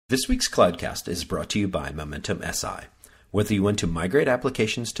This week's Cloudcast is brought to you by Momentum SI. Whether you want to migrate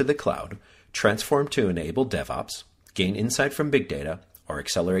applications to the cloud, transform to enable DevOps, gain insight from big data, or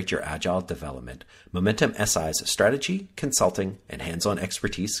accelerate your agile development, Momentum SI's strategy, consulting, and hands-on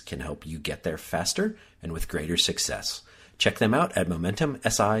expertise can help you get there faster and with greater success. Check them out at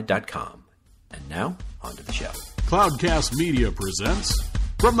MomentumSI.com. And now, on to the show. Cloudcast Media presents,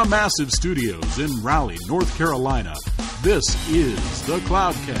 from the massive studios in Raleigh, North Carolina, this is the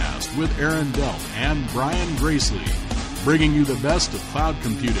Cloudcast with Aaron Delp and Brian Gracely, bringing you the best of cloud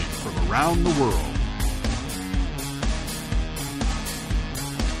computing from around the world.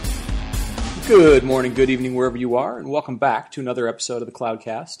 Good morning, good evening, wherever you are, and welcome back to another episode of the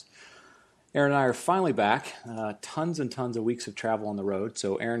Cloudcast. Aaron and I are finally back. Tons and tons of weeks of travel on the road.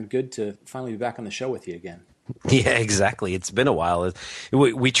 So, Aaron, good to finally be back on the show with you again. Yeah, exactly. It's been a while.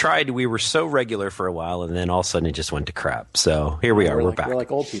 We tried. We were so regular for a while, and then all of a sudden it just went to crap. So here we are. We're back. We're like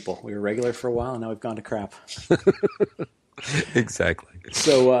old people. We were regular for a while, and now we've gone to crap. Exactly.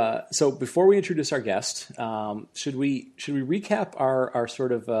 So before we introduce our guest, should we recap our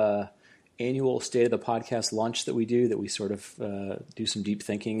sort of annual State of the Podcast lunch that we sort of do some deep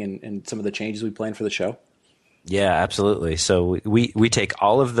thinking and some of the changes we plan for the show? Yeah, absolutely. So we take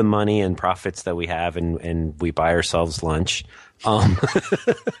all of the money and profits that we have and we buy ourselves lunch. And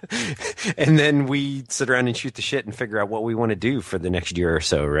then we sit around and shoot the shit and figure out what we want to do for the next year or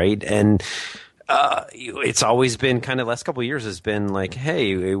so, right? And it's always been kind of last couple of years has been like,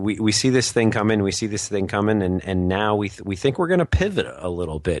 hey, we see this thing coming, and now we think we're going to pivot a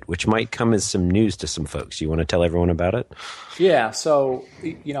little bit, which might come as some news to some folks. You want to tell everyone about it? Yeah. So,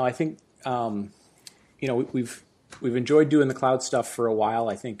 I think, we've enjoyed doing the cloud stuff for a while.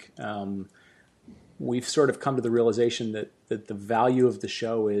 I think we've sort of come to the realization that the value of the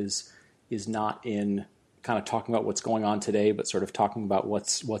show is not in kind of talking about what's going on today, but sort of talking about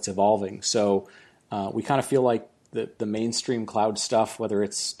what's evolving. So we kind of feel like the mainstream cloud stuff, whether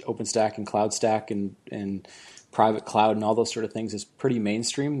it's OpenStack and CloudStack and private cloud and all those sort of things, is pretty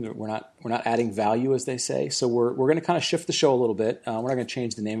mainstream. We're not adding value, as they say. So we're going to kind of shift the show a little bit. We're not going to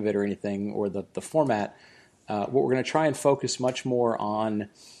change the name of it or anything or the format. What we're going to try and focus much more on,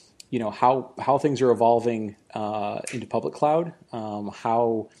 how things are evolving into public cloud,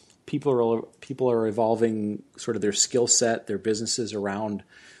 how people are evolving sort of their skill set, their businesses around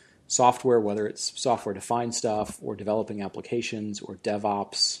software, whether it's software-defined stuff or developing applications or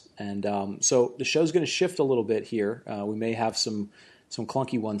DevOps. And so the show's going to shift a little bit here. We may have some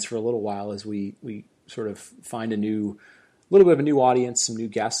clunky ones for a little while as we sort of find a little bit of a new audience, some new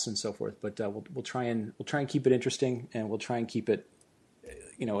guests and so forth. But we'll try and keep it interesting, and we'll try and keep it,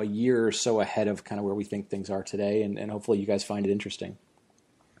 a year or so ahead of kind of where we think things are today. And hopefully you guys find it interesting.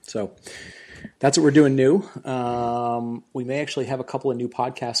 So that's what we're doing new. We may actually have a couple of new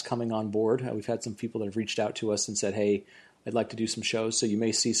podcasts coming on board. We've had some people that have reached out to us and said, hey, I'd like to do some shows. So you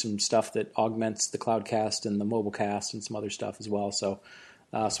may see some stuff that augments the Cloudcast and the Mobilecast and some other stuff as well. So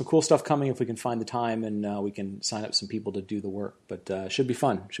some cool stuff coming if we can find the time and we can sign up some people to do the work. But should be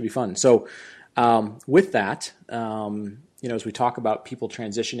fun. So with that, as we talk about people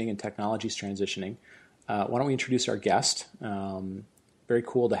transitioning and technologies transitioning, why don't we introduce our guest? Very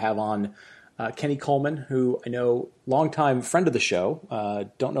cool to have on Kenny Coleman, who I know, longtime friend of the show.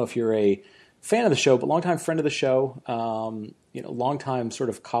 Don't know if you're a fan of the show, but longtime friend of the show. Longtime sort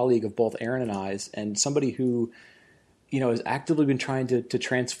of colleague of both Aaron and I's, and somebody who, has actively been trying to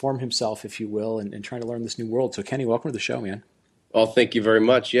transform himself, if you will, and trying to learn this new world. So, Kenny, welcome to the show, man. Well, thank you very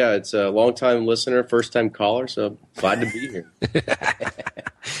much. Yeah, it's a long-time listener, first-time caller, so glad to be here.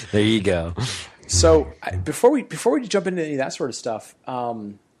 There you go. So before we jump into any of that sort of stuff,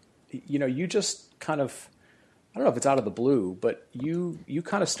 you just kind of, I don't know if it's out of the blue, but you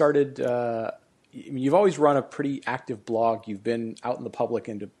kind of started, you've always run a pretty active blog. You've been out in the public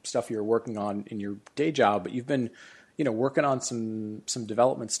into stuff you're working on in your day job, but you've been, working on some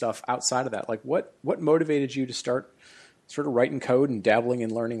development stuff outside of that. Like what motivated you to start sort of writing code and dabbling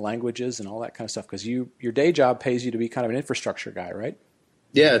in learning languages and all that kind of stuff? Because your day job pays you to be kind of an infrastructure guy, right?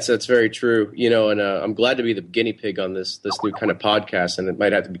 Yeah, that's very true. And I'm glad to be the guinea pig on this new kind of podcast, and it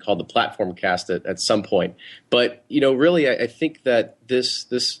might have to be called the Platform Cast at some point. But really, I think that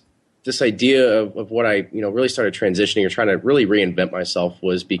this idea of what I really started transitioning or trying to really reinvent myself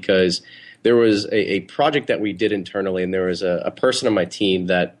was because there was a project that we did internally, and there was a person on my team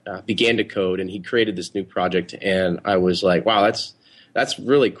that began to code, and he created this new project, and I was like, wow, that's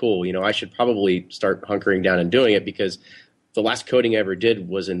really cool. I should probably start hunkering down and doing it, because the last coding I ever did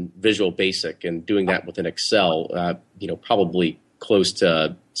was in Visual Basic, and doing that within Excel, probably close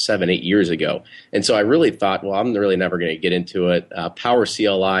to 7-8 years ago. And so I really thought, well, I'm really never going to get into it. Power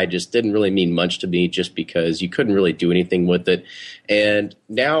CLI just didn't really mean much to me, just because you couldn't really do anything with it. And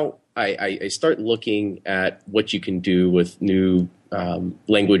now I start looking at what you can do with new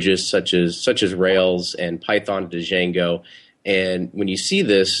languages such as Rails and Python to Django. And when you see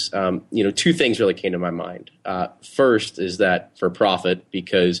this, two things really came to my mind. First is that for profit,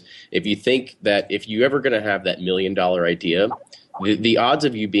 because if you think that if you're ever going to have that $1 million idea, the odds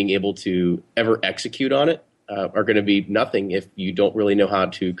of you being able to ever execute on it are going to be nothing if you don't really know how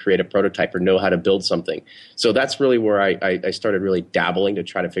to create a prototype or know how to build something. So that's really where I started really dabbling to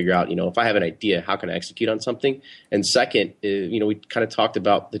try to figure out, if I have an idea, how can I execute on something? And second, we kind of talked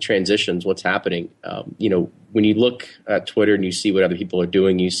about the transitions, what's happening. When you look at Twitter and you see what other people are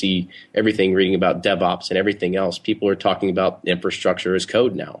doing, you see everything reading about DevOps and everything else. People are talking about infrastructure as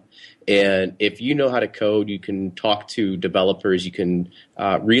code now. And if you know how to code, you can talk to developers, you can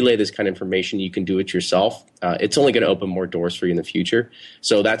relay this kind of information, you can do it yourself. It's only going to open more doors for you in the future.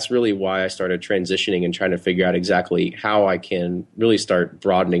 So that's really why I started transitioning and trying to figure out exactly how I can really start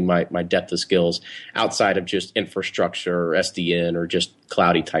broadening my depth of skills outside of just infrastructure or SDN or just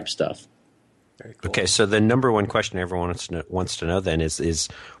cloudy type stuff. Very cool. Okay, so the number one question everyone wants to know then is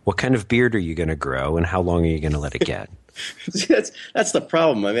what kind of beard are you going to grow, and how long are you going to let it get? That's the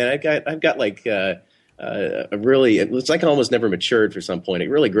problem. I mean, I've got like a really, it's like almost never matured for some point. It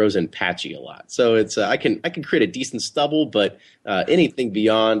really grows in patchy a lot. So it's I can create a decent stubble, but anything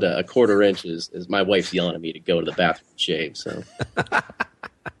beyond a quarter inch is my wife's yelling at me to go to the bathroom and shave. So.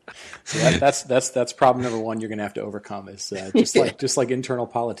 So that's problem number one you're going to have to overcome is just like internal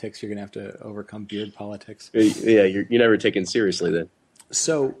politics, you're going to have to overcome beard politics. Yeah, you're never taken seriously then.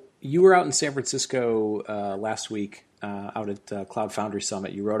 So you were out in San Francisco last week out at Cloud Foundry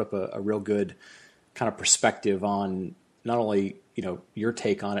Summit. You wrote up a real good kind of perspective on not only your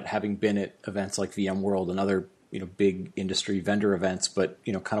take on it, having been at events like VMworld and other big industry vendor events, but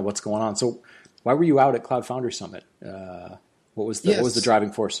kind of what's going on. So why were you out at Cloud Foundry Summit? What was the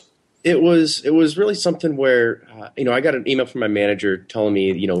driving force? It was really something where, I got an email from my manager telling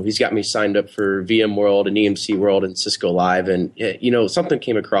me, he's got me signed up for VMworld and EMC World and Cisco Live. And, something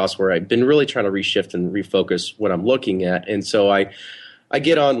came across where I've been really trying to reshift and refocus what I'm looking at. And so I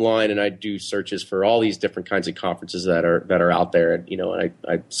get online and I do searches for all these different kinds of conferences that are out there. And,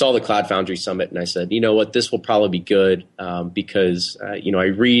 I saw the Cloud Foundry Summit and I said, this will probably be good because, I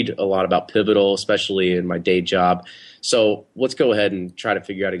read a lot about Pivotal, especially in my day job. So let's go ahead and try to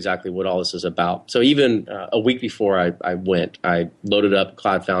figure out exactly what all this is about. So even a week before I went, I loaded up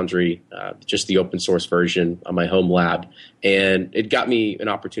Cloud Foundry, just the open source version on my home lab, and it got me an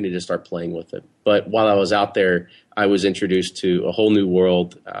opportunity to start playing with it. But while I was out there, I was introduced to a whole new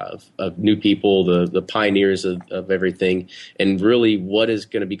world of new people, the pioneers of everything, and really what is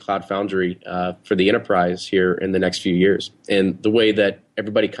going to be Cloud Foundry for the enterprise here in the next few years. And the way that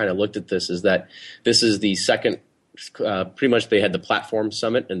everybody kind of looked at this is that this is the second. Pretty much they had the platform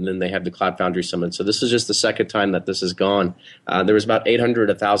summit and then they had the Cloud Foundry summit. So this is just the second time that this has gone. There was about 800,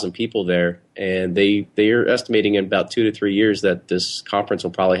 1,000 people there, and they are estimating in about 2 to 3 years that this conference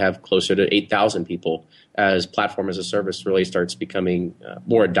will probably have closer to 8,000 people as platform as a service really starts becoming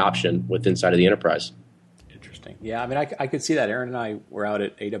more adoption with inside of the enterprise. Interesting. Yeah, I mean, I could see that. Aaron and I were out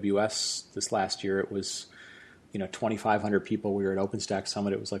at AWS this last year. It was 2,500 people. We were at OpenStack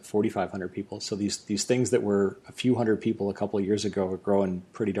Summit. It was like 4,500 people. So these things that were a few hundred people a couple of years ago are growing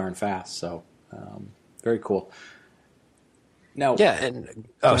pretty darn fast. So very cool. Now, yeah. And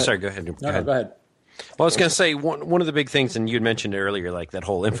sorry. Go ahead. Go ahead. Well, I was going to say one of the big things, and you had mentioned it earlier, like that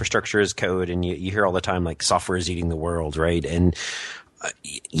whole infrastructure as code, and you hear all the time like software is eating the world, right? And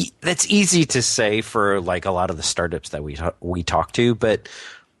that's easy to say for like a lot of the startups that we talk to, but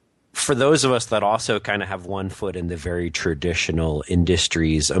for those of us that also kind of have one foot in the very traditional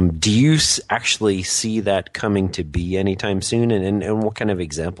industries, do you actually see that coming to be anytime soon? And what kind of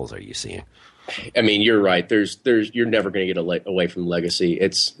examples are you seeing? I mean, you're right. You're never going to get away from legacy.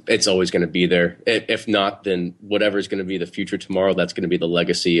 It's always going to be there. If not, then whatever is going to be the future tomorrow, that's going to be the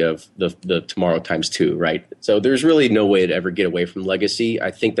legacy of the tomorrow times 2, right? So there's really no way to ever get away from legacy.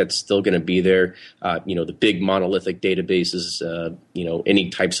 I think that's still going to be there. The big monolithic databases, any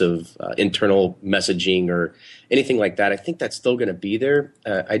types of internal messaging or anything like that. I think that's still going to be there.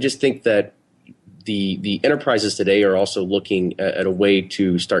 I just think that the enterprises today are also looking at a way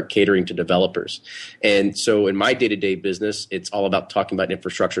to start catering to developers. And so in my day-to-day business, it's all about talking about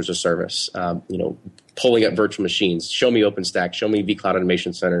infrastructure as a service, pulling up virtual machines. Show me OpenStack, show me vCloud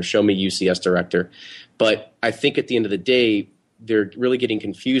Automation Center, show me UCS Director. But I think at the end of the day, they're really getting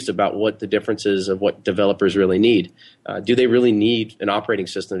confused about what the differences of what developers really need. Do they really need an operating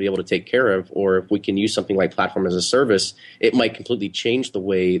system to be able to take care of? Or if we can use something like platform as a service, it might completely change the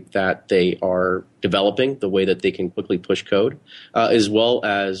way that they are developing, the way that they can quickly push code, as well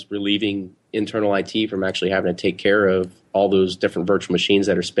as relieving internal IT from actually having to take care of all those different virtual machines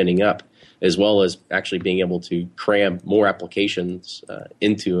that are spinning up, as well as actually being able to cram more applications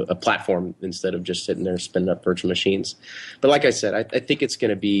into a platform instead of just sitting there spinning up virtual machines. But like I said, I think it's going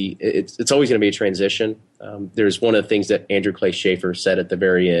to be it's always going to be a transition. There's one of the things that Andrew Clay Schaefer said at the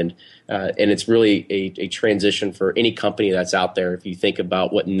very end, and it's really a transition for any company that's out there. If you think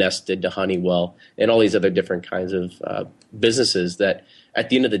about what Nest did to Honeywell and all these other different kinds of businesses, that at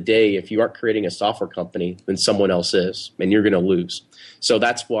the end of the day, if you aren't creating a software company, then someone else is, and you're going to lose. So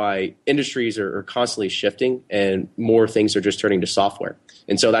that's why industries are constantly shifting, and more things are just turning to software.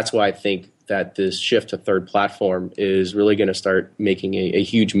 And so that's why I think that this shift to third platform is really going to start making a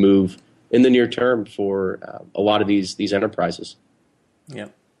huge move in the near term for a lot of these enterprises. Yeah.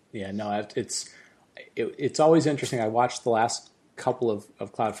 No, it's always interesting. I watched the last couple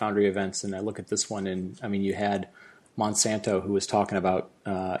of Cloud Foundry events, and I look at this one, and I mean, you had Monsanto, who was talking about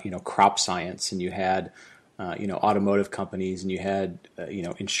crop science, and you had automotive companies, and you had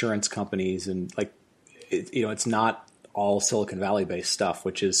insurance companies, and it's not all Silicon Valley based stuff,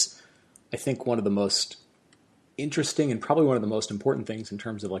 which is, I think, one of the most interesting and probably one of the most important things in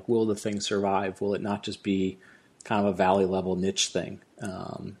terms of will the thing survive? Will it not just be kind of a valley level niche thing?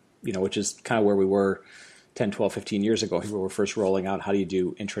 Which is kind of where we were 10, 12, 15 years ago. We were first rolling out how do you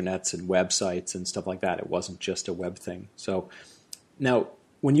do intranets and websites and stuff like that. It wasn't just a web thing. So now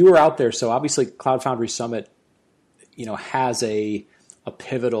when you were out there, so obviously Cloud Foundry Summit, has a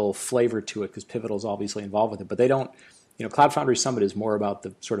Pivotal flavor to it because Pivotal is obviously involved with it, but they don't, Cloud Foundry Summit is more about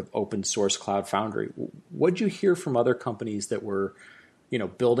the sort of open source Cloud Foundry. What'd you hear from other companies that were,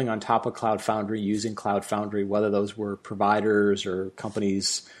 building on top of Cloud Foundry, using Cloud Foundry, whether those were providers or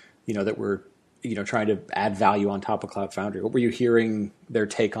companies, that were, trying to add value on top of Cloud Foundry? What were you hearing their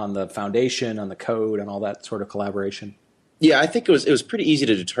take on the foundation, on the code, and all that sort of collaboration? Yeah, I think it was pretty easy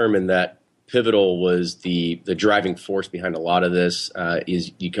to determine that Pivotal was the driving force behind a lot of this.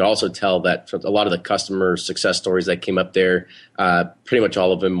 Is you could also tell that a lot of the customer success stories that came up there, pretty much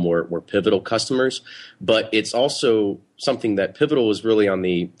all of them were Pivotal customers. But it's also something that Pivotal was really on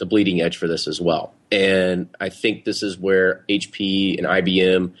the bleeding edge for this as well. And I think this is where HP and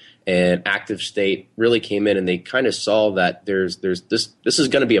IBM and Active State really came in, and they kind of saw that there's this is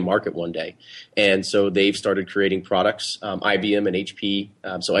going to be a market one day, and so they've started creating products. IBM and HP.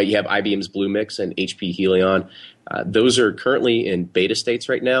 So you have IBM's Bluemix and HP Helion. Those are currently in beta states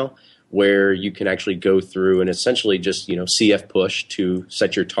right now, where you can actually go through and essentially just CF push to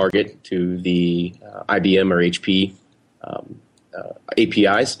set your target to the IBM or HP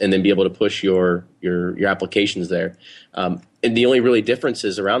APIs, and then be able to push your applications there. And the only really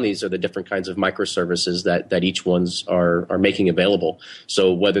differences around these are the different kinds of microservices that each ones are making available.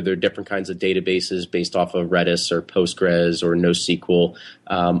 So whether they're different kinds of databases based off of Redis or Postgres or NoSQL,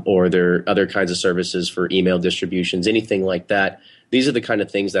 or they're other kinds of services for email distributions, anything like that, these are the kind of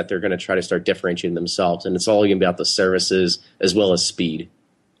things that they're going to try to start differentiating themselves. And it's all going to be about the services as well as speed.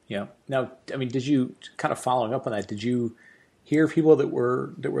 Yeah. Now, I mean, did you, kind of following up on that, did you hear people that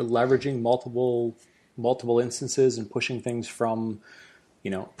were leveraging multiple instances and pushing things from,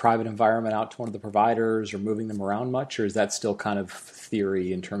 private environment out to one of the providers or moving them around much, or is that still kind of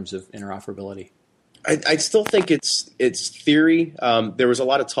theory in terms of interoperability? I still think it's theory. There was a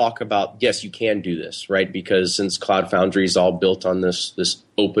lot of talk about, yes, you can do this, right? Because since Cloud Foundry is all built on this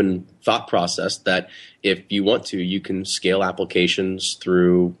open thought process, that if you want to, you can scale applications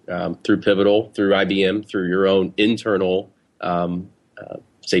through Pivotal, through IBM, through your own internal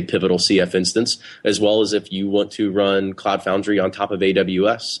say Pivotal CF instance, as well as if you want to run Cloud Foundry on top of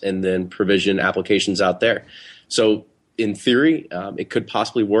AWS and then provision applications out there. So in theory, it could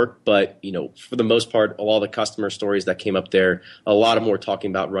possibly work, but for the most part, all the customer stories that came up there, a lot of them were talking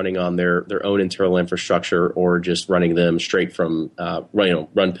about running on their own internal infrastructure or just running them straight from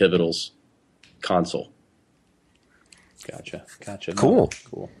run Pivotal's console. Gotcha. Cool.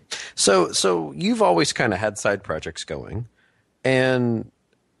 So you've always kind of had side projects going. And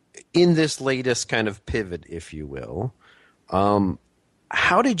in this latest kind of pivot, if you will,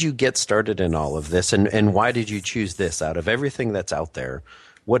 how did you get started in all of this, and why did you choose this out of everything that's out there?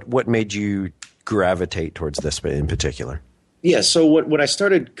 What made you gravitate towards this in particular? Yeah, so when I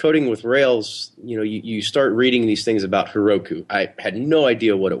started coding with Rails, you start reading these things about Heroku. I had no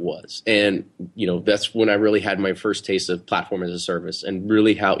idea what it was. And, that's when I really had my first taste of platform as a service and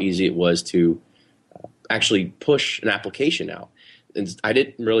really how easy it was to actually push an application out. And I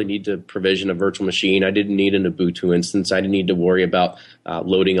didn't really need to provision a virtual machine. I didn't need an Ubuntu instance. I didn't need to worry about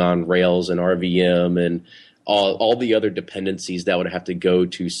loading on Rails and RVM and all the other dependencies that would have to go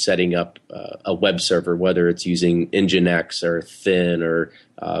to setting up a web server, whether it's using Nginx or Thin or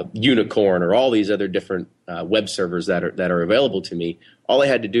Unicorn or all these other different web servers that are available to me. All I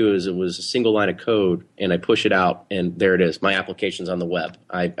had to do is it was a single line of code, and I push it out, and there it is. My application's on the web.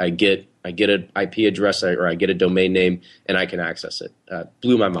 I get an IP address or I get a domain name, and I can access it.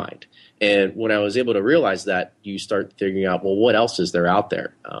 Blew my mind. And when I was able to realize that, you start figuring out, well, what else is there out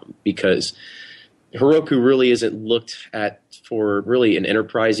there? Because Heroku really isn't looked at for really an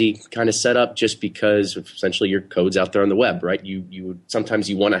enterprisey kind of setup, just because essentially your code's out there on the web, right? Sometimes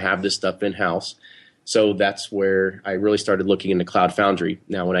you want to have this stuff in house. So that's where I really started looking into Cloud Foundry.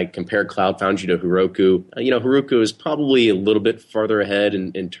 Now, when I compare Cloud Foundry to Heroku, Heroku is probably a little bit farther ahead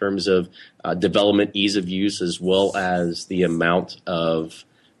in terms of development, ease of use, as well as the amount of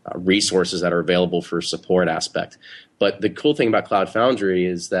resources that are available for support aspect. But the cool thing about Cloud Foundry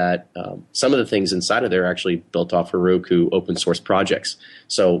is that some of the things inside of there are actually built off Heroku open source projects.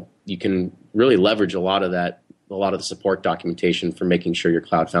 So you can really leverage a lot of the support documentation for making sure your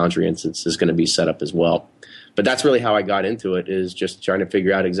Cloud Foundry instance is going to be set up as well. But that's really how I got into it, is just trying to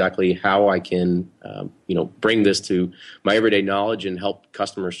figure out exactly how I can bring this to my everyday knowledge and help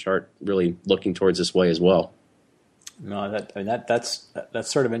customers start really looking towards this way as well. No, that's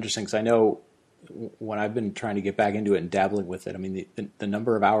sort of interesting, because I know when I've been trying to get back into it and dabbling with it, I mean, the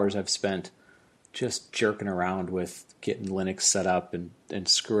number of hours I've spent just jerking around with getting Linux set up and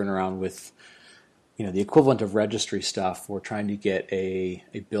screwing around with, the equivalent of registry stuff, or trying to get a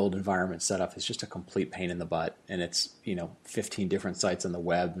build environment set up is just a complete pain in the butt. And it's, 15 different sites on the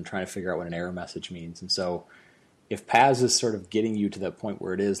web and trying to figure out what an error message means. And so if PaaS is sort of getting you to that point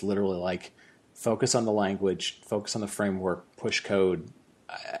where it is literally like, focus on the language, focus on the framework, push code,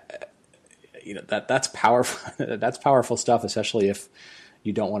 that's powerful. That's powerful stuff, especially if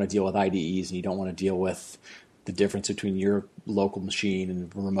you don't want to deal with IDEs and you don't want to deal with the difference between your local machine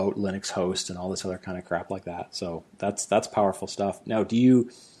and remote Linux host and all this other kind of crap like that. So that's powerful stuff. Now, do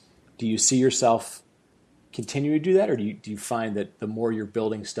you see yourself continue to do that, or do you find that the more you're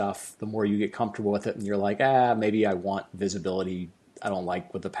building stuff, the more you get comfortable with it, and you're like, maybe I want visibility, I don't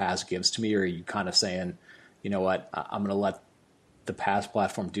like what the PaaS gives to me? Or are you kind of saying, you know what, I'm going to let the PaaS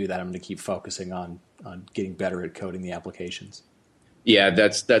platform do that. I'm going to keep focusing on getting better at coding the applications? Yeah,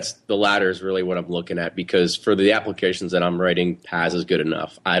 that's the latter is really what I'm looking at, because for the applications that I'm writing, PaaS is good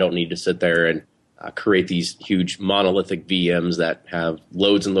enough. I don't need to sit there and create these huge monolithic VMs that have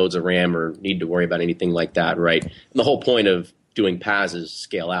loads and loads of RAM or need to worry about anything like that, right? And the whole point of doing PaaS is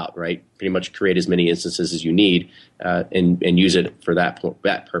scale out, right? Pretty much create as many instances as you need and use it for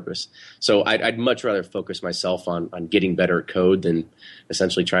that purpose. So I'd much rather focus myself on getting better at code than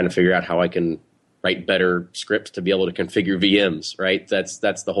essentially trying to figure out how I can write better scripts to be able to configure VMs, right? That's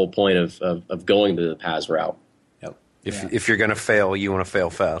the whole point of going to the PaaS route. Yep. If you're going to fail, you want to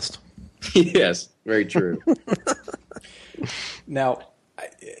fail fast. Yes, very true. Now,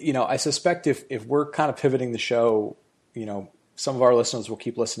 I suspect if we're kind of pivoting the show, some of our listeners will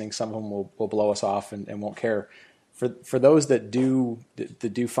keep listening, some of them will blow us off and won't care. For those that do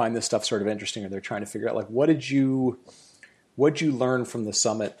find this stuff sort of interesting, or they're trying to figure out, like, what'd you learn from the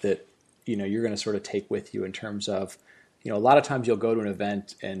summit that you're going to sort of take with you in terms of, a lot of times you'll go to an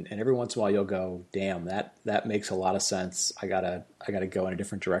event and every once in a while you'll go, damn, that makes a lot of sense. I gotta go in a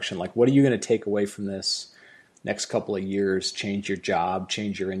different direction. Like, what are you going to take away from this next couple of years? Change your job,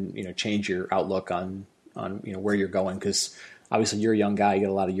 change your outlook on where you're going. 'Cause obviously you're a young guy, you got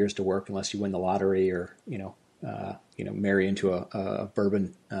a lot of years to work unless you win the lottery or, marry into a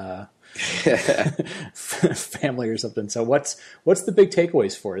bourbon family or something. So what's the big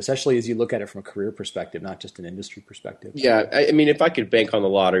takeaways for it, especially as you look at it from a career perspective, not just an industry perspective? Yeah, I mean, if I could bank on the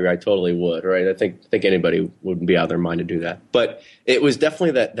lottery, I totally would, right? I think anybody wouldn't be out of their mind to do that. But it was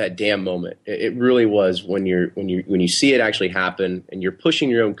definitely that damn moment. It really was when you see it actually happen and you're pushing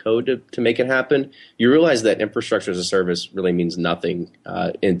your own code to make it happen. You realize that infrastructure as a service really means nothing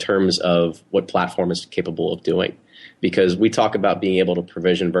in terms of what platform is capable of doing. Because we talk about being able to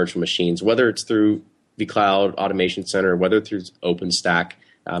provision virtual machines, whether it's through the Cloud Automation Center, whether through OpenStack,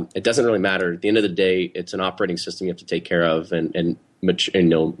 it doesn't really matter. At the end of the day, it's an operating system you have to take care of and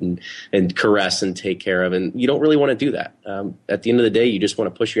caress and take care of, and you don't really want to do that. At the end of the day, you just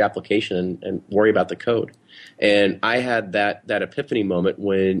want to push your application and worry about the code. And I had that epiphany moment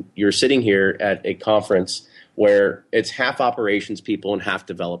when you're sitting here at a conference where it's half operations people and half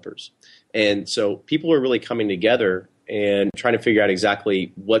developers. And so people are really coming together and trying to figure out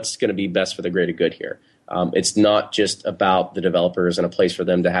exactly what's going to be best for the greater good here. It's not just about the developers and a place for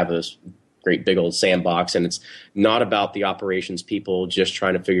them to have this great big old sandbox, and it's not about the operations people just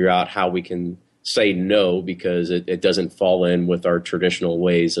trying to figure out how we can say no because it doesn't fall in with our traditional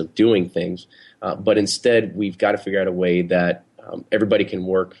ways of doing things. But instead, we've got to figure out a way that everybody can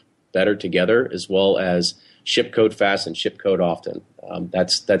work better together, as well as ship code fast and ship code often.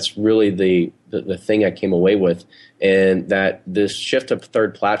 That's really the thing I came away with, and that this shift to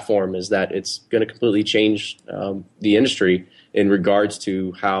third platform is that it's going to completely change the industry in regards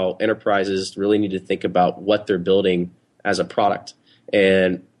to how enterprises really need to think about what they're building as a product.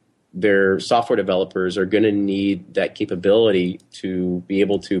 And their software developers are going to need that capability to be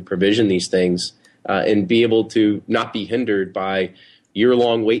able to provision these things and be able to not be hindered by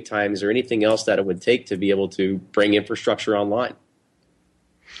year-long wait times or anything else that it would take to be able to bring infrastructure online.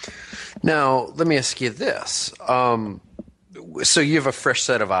 Now, let me ask you this. So you have a fresh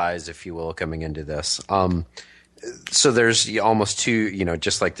set of eyes, if you will, coming into this. So there's almost two,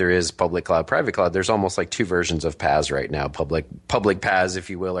 just like there is public cloud, private cloud, there's almost like two versions of PaaS right now. Public PaaS,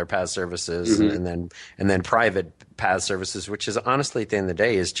 if you will, or PaaS services, and then private PaaS services, which is honestly at the end of the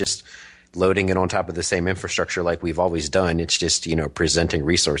day is just loading it on top of the same infrastructure like we've always done. It's just, presenting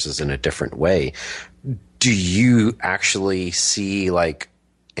resources in a different way. Do you actually see like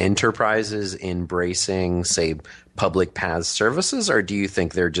enterprises embracing, say, public PaaS services, or do you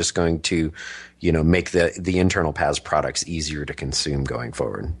think they're just going to, make the internal PaaS products easier to consume going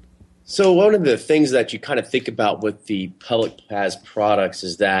forward? So one of the things that you kind of think about with the public PaaS products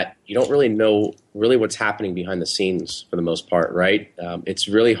is that you don't really know what's happening behind the scenes for the most part, right? It's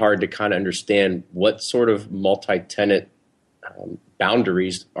really hard to kind of understand what sort of multi-tenant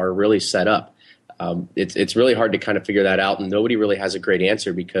boundaries are really set up. It's really hard to kind of figure that out, and nobody really has a great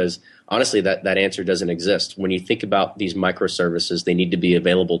answer because, honestly, that answer doesn't exist. When you think about these microservices, they need to be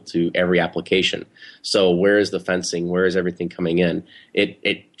available to every application. So where is the fencing? Where is everything coming in?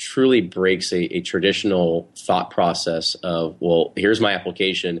 It truly breaks a traditional thought process of, well, here's my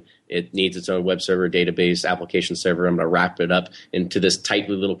application. It needs its own web server, database, application server. I'm going to wrap it up into this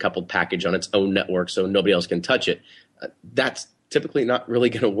tightly little coupled package on its own network so nobody else can touch it. That's typically not really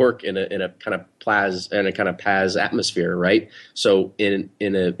going to work in a kind of PaaS atmosphere, right? So in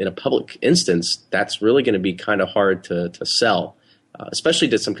a public instance, that's really going to be kind of hard to sell, especially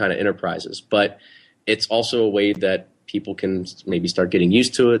to some kind of enterprises. But it's also a way that people can maybe start getting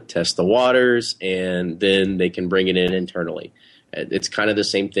used to it, test the waters, and then they can bring it in internally. It's kind of the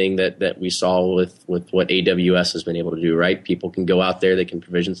same thing that we saw with what AWS has been able to do, right? People can go out there, they can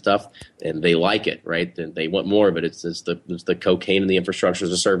provision stuff, and they like it, right? They want more of it. It's the cocaine in the infrastructure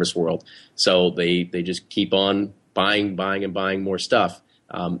as a service world. So they just keep on buying more stuff.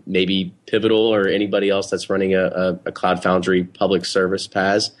 Maybe Pivotal or anybody else that's running a Cloud Foundry public service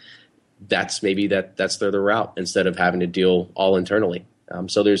PaaS, that's their route instead of having to deal all internally.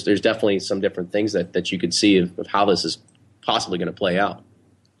 So there's definitely some different things that you could see of how this is possibly going to play out.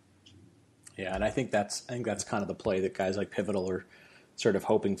 Yeah, and I think that's kind of the play that guys like Pivotal are sort of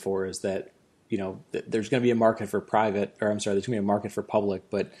hoping for, is that there's going to be a market for private, or there's going to be a market for public,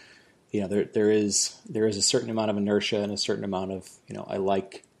 but there is a certain amount of inertia and a certain amount of I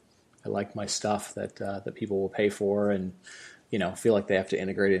like my stuff that people will pay for, and feel like they have to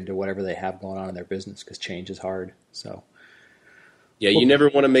integrate it into whatever they have going on in their business because change is hard. So. Yeah, you never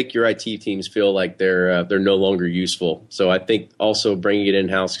want to make your IT teams feel like they're no longer useful. So I think also bringing it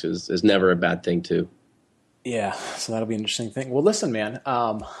in-house is never a bad thing too. Yeah, so that'll be an interesting thing. Well, listen, man,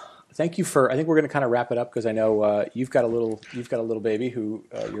 thank you I think we're going to kind of wrap it up because I know you've got a little baby who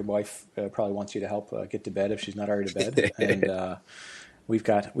your wife probably wants you to help get to bed if she's not already to bed, and we've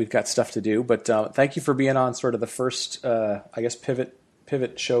got stuff to do. But thank you for being on sort of the first,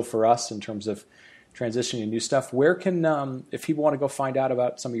 pivot show for us in terms of transitioning to new stuff. Where can, if people want to go find out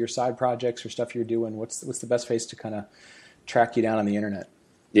about some of your side projects or stuff you're doing, what's the best place to kind of track you down on the internet?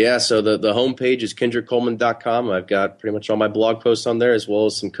 Yeah, so the homepage is kendrickcoleman.com. I've got pretty much all my blog posts on there as well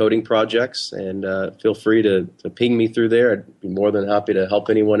as some coding projects, and feel free to ping me through there. I'd be more than happy to help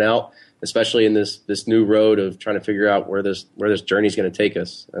anyone out, especially in this new road of trying to figure out where this journey is going to take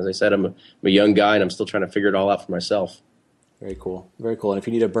us. As I said, I'm a young guy, and I'm still trying to figure it all out for myself. Very cool. Very cool. And if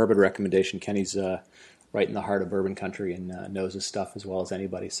you need a bourbon recommendation, Kenny's right in the heart of bourbon country and knows his stuff as well as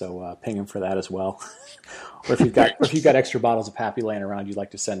anybody. So ping him for that as well. Or if you've got extra bottles of Pappy laying around, you'd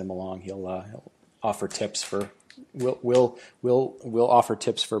like to send him along. He'll offer tips for. We'll offer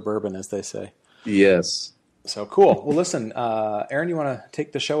tips for bourbon, as they say. Yes. So cool. Well, listen, Aaron, you want to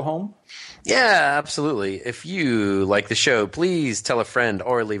take the show home? Yeah, absolutely. If you like the show, please tell a friend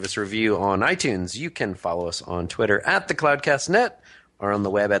or leave us a review on iTunes. You can follow us on Twitter @thecloudcastnet, are on the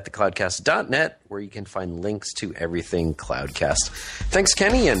web at thecloudcast.net, where you can find links to everything Cloudcast. Thanks,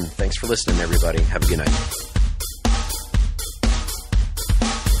 Kenny, and thanks for listening, everybody. Have a good night.